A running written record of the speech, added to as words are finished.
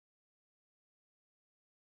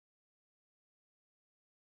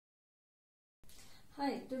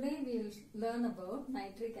Hi, today we will learn about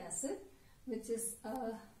nitric acid, which is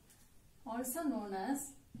also known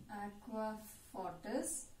as aqua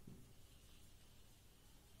fortis,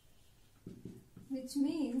 which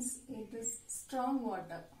means it is strong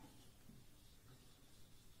water.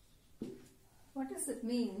 What does it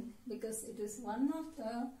mean? Because it is one of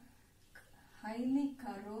the highly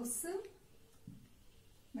corrosive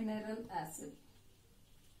mineral acid.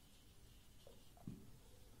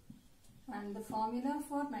 And the formula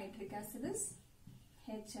for nitric acid is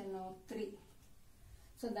HNO3.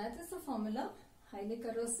 So that is the formula, highly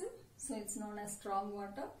corrosive. So it's known as strong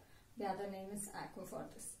water. The other name is aqua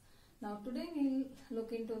fortis. Now today we will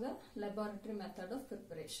look into the laboratory method of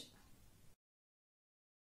preparation.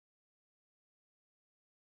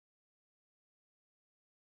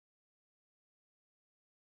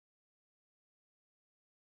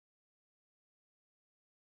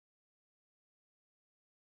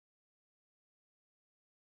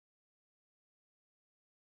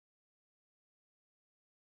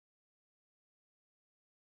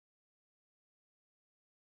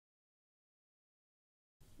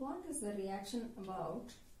 What is the reaction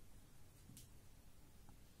about?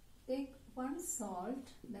 Take one salt,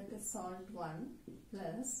 that is salt 1,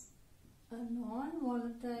 plus a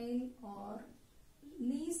non-volatile or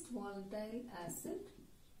least volatile acid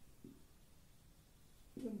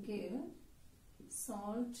to give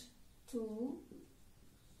salt 2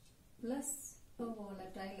 plus a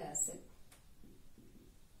volatile acid.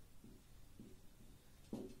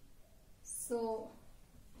 So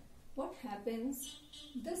what happens?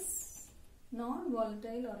 This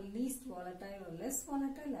non-volatile or least volatile or less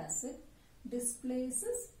volatile acid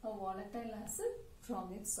displaces a volatile acid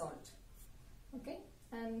from its salt. Okay,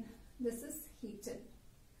 and this is heated.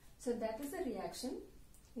 So that is the reaction.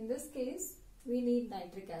 In this case, we need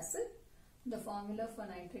nitric acid. The formula for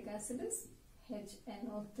nitric acid is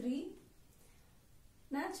HNO3.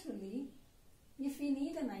 Naturally, if we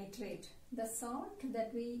need a nitrate, the salt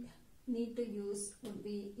that we need to use would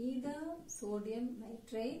be either sodium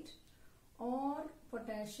nitrate or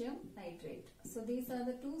potassium nitrate. So these are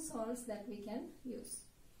the two salts that we can use.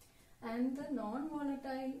 And the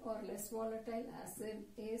non-volatile or less volatile acid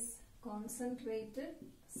is concentrated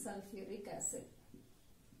sulfuric acid.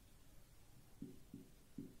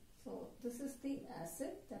 So this is the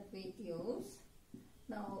acid that we use.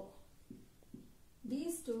 Now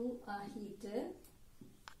these two are heated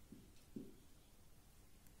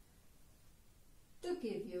to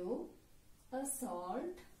give you a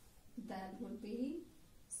salt that would be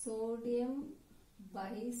sodium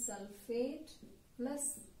bisulfate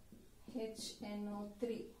plus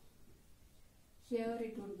HNO3. Here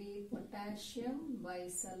it would be potassium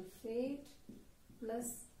bisulfate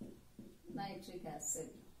plus nitric acid.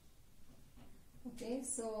 Okay,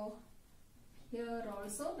 so here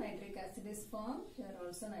also nitric acid is formed, here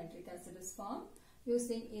also nitric acid is formed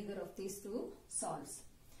using either of these two salts.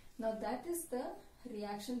 Now that is the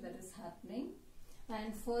reaction that is happening,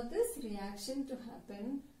 and for this reaction to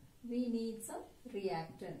happen we need some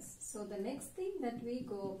reactants. So the next thing that we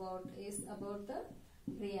go about is about the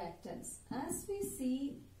reactants. As we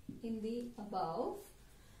see in the above,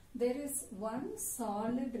 there is one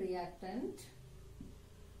solid reactant,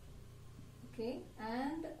 okay,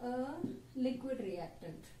 and a liquid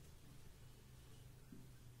reactant.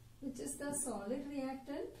 Which is the solid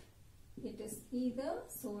reactant? It is either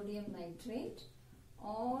sodium nitrate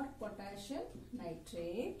or potassium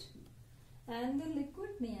nitrate, and the liquid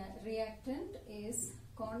reactant is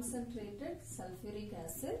concentrated sulfuric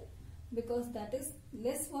acid, because that is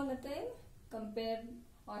less volatile compared,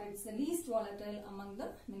 or it's the least volatile among the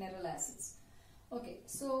mineral acids. Okay,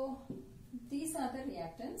 so these are the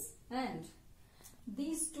reactants, and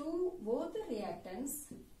these two, both the reactants,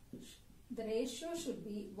 the ratio should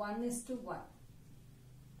be 1:1.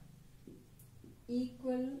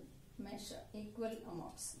 Equal measure, equal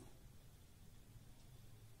amounts.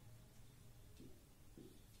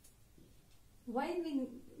 Why we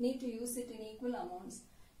need to use it in equal amounts?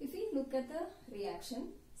 If we look at the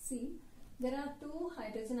reaction, see, there are 2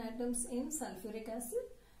 hydrogen atoms in sulfuric acid,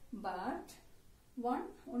 but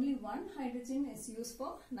only one hydrogen is used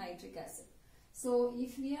for nitric acid. So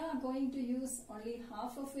if we are going to use only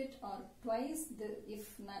half of it or twice,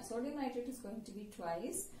 if sodium nitrate is going to be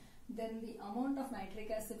twice, then the amount of nitric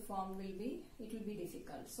acid formed will be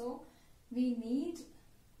difficult. So we need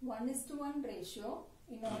 1:1 ratio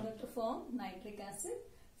in order to form nitric acid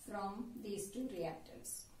from these two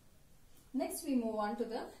reactants. Next we move on to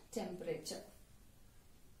the temperature.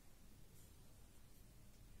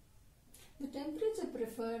 The temperature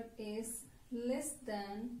preferred is less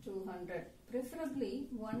than 200. Preferably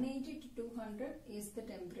 180 to 200 is the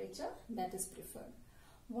temperature that is preferred.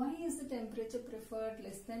 Why is the temperature preferred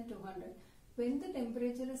less than 200? When the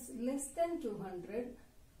temperature is less than 200,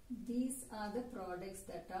 these are the products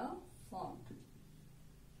that are formed.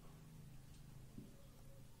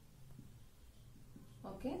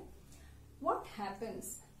 Okay. What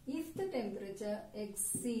happens if the temperature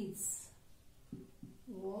exceeds?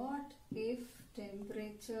 What if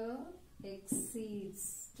temperature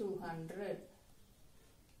exceeds 200?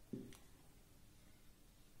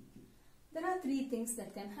 There are three things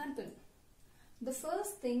that can happen. The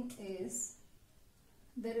first thing is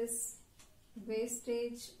there is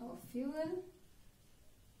wastage of fuel.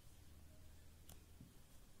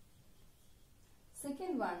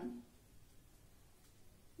 Second one,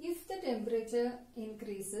 if the temperature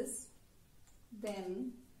increases,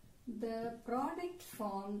 then the product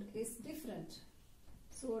formed is different.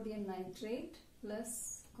 Sodium nitrate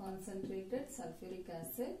plus concentrated sulfuric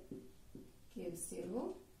acid gives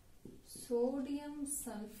you sodium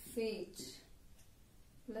sulphate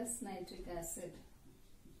plus nitric acid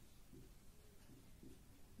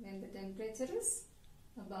when the temperature is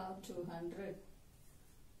above 200.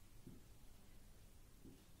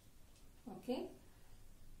 Okay.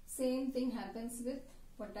 Same thing happens with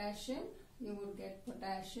potassium. You would get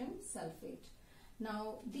potassium sulphate.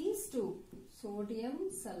 Now these two, sodium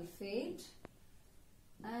sulphate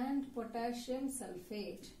and potassium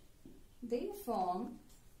sulphate, they form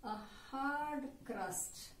a hard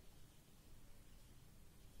crust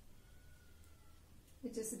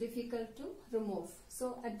which is difficult to remove.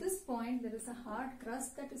 So at this point there is a hard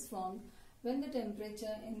crust that is formed when the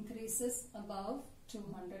temperature increases above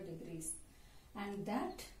 200 degrees, and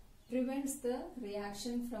that prevents the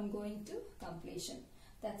reaction from going to completion.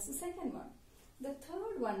 That's the second one. The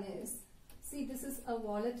third one is, see, this is a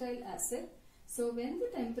volatile acid. So when the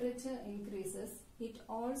temperature increases, it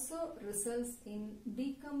also results in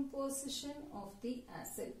decomposition of the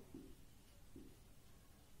acid.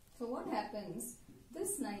 So what happens?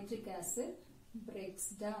 This nitric acid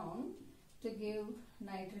breaks down to give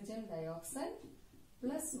nitrogen dioxide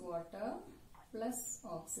plus water plus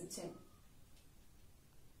oxygen.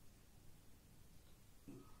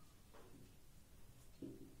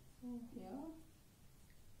 Here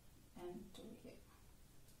and to here.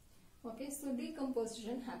 Okay, so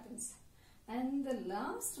decomposition happens. And the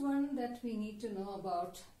last one that we need to know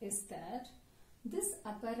about is that this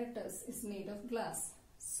apparatus is made of glass.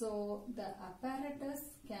 So the apparatus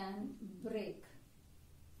can break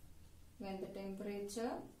when the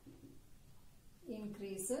temperature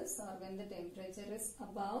increases or when the temperature is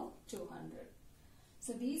above 200.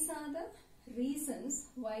 So these are the reasons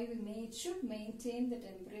why we should maintain the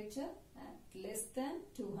temperature at less than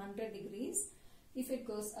 200 degrees. If it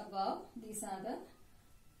goes above, these are the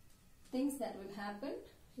things that will happen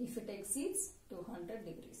if it exceeds 200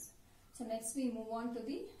 degrees. So next we move on to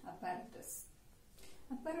the apparatus.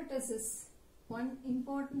 Apparatus is one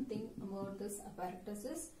important thing about this apparatus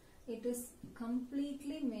is it is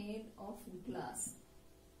completely made of glass.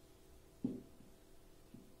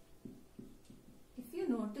 If you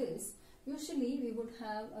notice, usually we would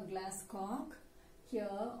have a glass cork here,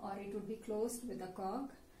 or it would be closed with a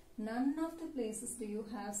cork. None of the places do you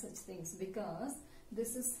have such things because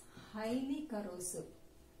this is highly corrosive.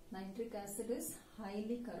 Nitric acid is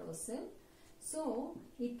highly corrosive. So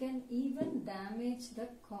it can even damage the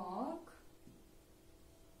cork.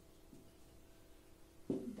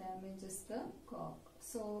 Damages the cork.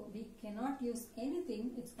 So we cannot use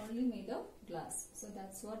anything, it's only made of glass. So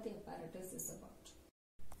that's what the apparatus is about.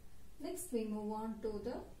 Next we move on to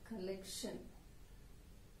the collection.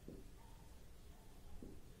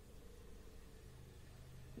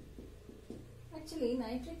 Actually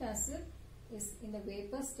nitric acid is in the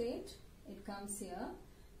vapor state, it comes here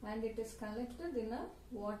and it is collected in a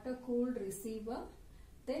water cooled receiver,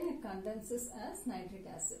 then it condenses as nitric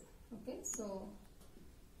acid. Okay, so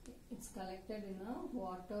it's collected in a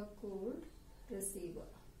water cooled receiver.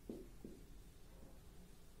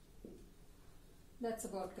 That's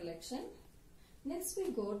about collection. Next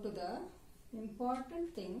we go to the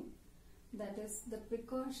important thing, that is the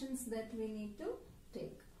precautions that we need to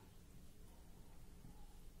take.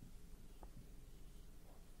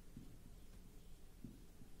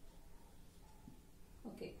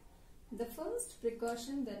 Okay, the first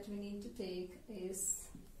precaution that we need to take is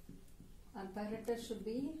apparatus should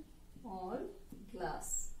be all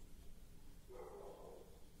glass.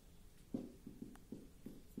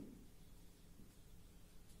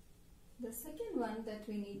 The second one that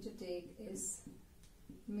we need to take is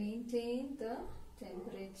maintain the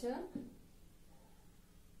temperature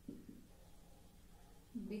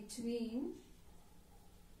between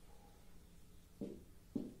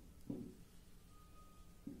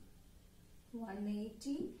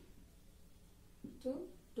 180 to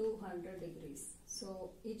 200 degrees.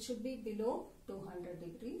 So it should be below 200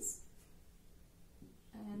 degrees.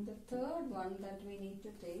 And the third one that we need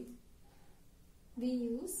to take, we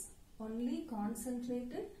use only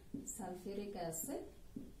concentrated sulfuric acid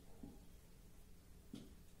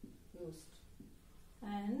used,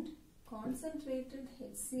 and concentrated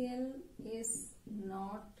HCl is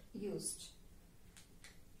not used.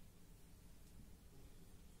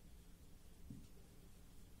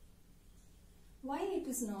 Why it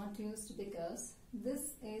is not used? Because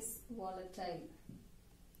this is volatile.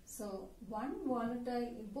 So one volatile,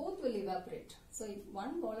 both will evaporate. So if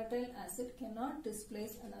one volatile acid cannot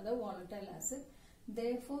displace another volatile acid,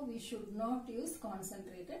 therefore we should not use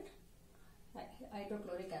concentrated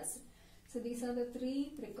hydrochloric acid. So these are the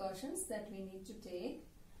three precautions that we need to take.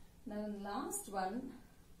 Now the last one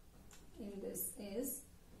in this is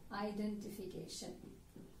identification.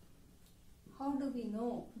 How do we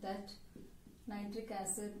know that nitric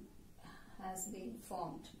acid has been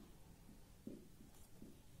formed?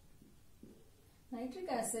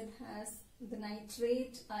 Nitric acid has the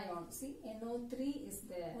nitrate ion. See, NO3 is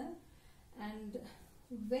there, and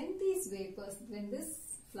when these vapors, when this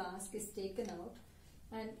flask is taken out,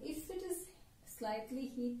 and if it is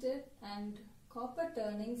slightly heated and copper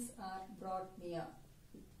turnings are brought near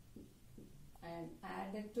and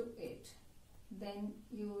added to it, then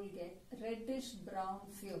you will get reddish brown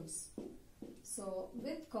fumes. So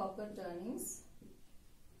with copper turnings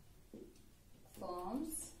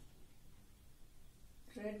forms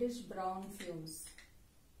reddish brown fumes.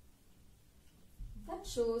 That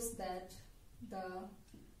shows that the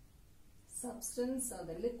substance or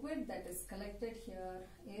the liquid that is collected here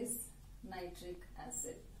is nitric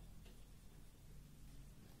acid.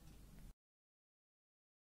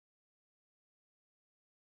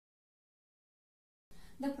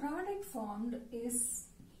 The product formed is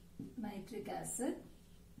nitric acid,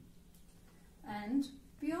 and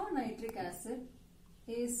pure nitric acid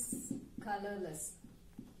is colorless.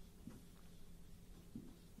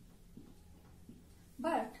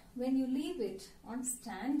 But when you leave it on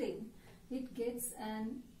standing, it gets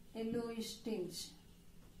an yellowish tinge.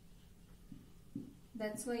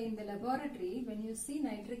 That's why in the laboratory, when you see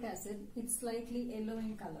nitric acid, it's slightly yellow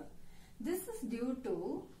in color. This is due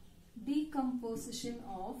to decomposition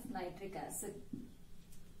of nitric acid.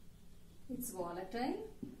 It's volatile,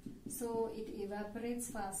 so it evaporates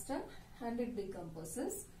faster and it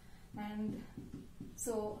decomposes. And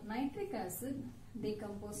so nitric acid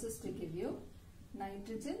decomposes to give you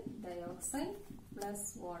nitrogen dioxide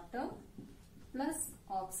plus water plus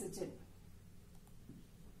oxygen.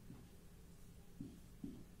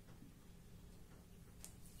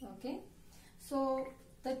 Okay, so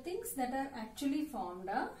the things that are actually formed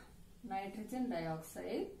are nitrogen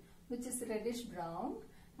dioxide, which is reddish brown,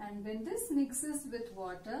 and when this mixes with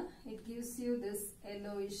water, it gives you this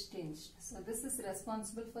yellowish tinge. So this is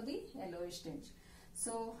responsible for the yellowish tinge.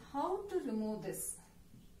 So how to remove this?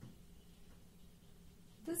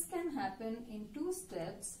 This can happen in two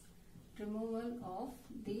steps: removal of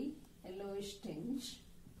the yellowish tinge.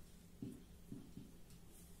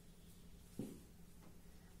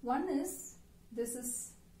 One is,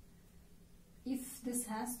 if this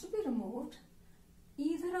has to be removed,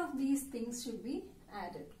 either of these things should be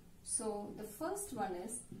added. So the first one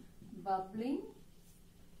is bubbling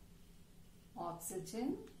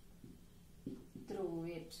oxygen through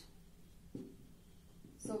it.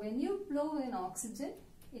 So when you blow in oxygen,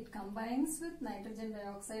 it combines with nitrogen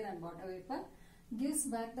dioxide and water vapor, gives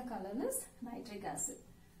back the colorless nitric acid.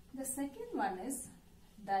 The second one is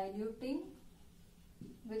diluting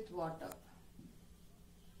with water.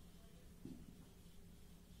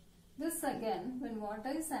 This again, when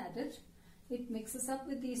water is added, it mixes up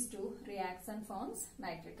with these two, reacts and forms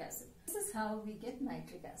nitric acid. This is how we get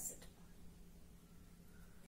nitric acid.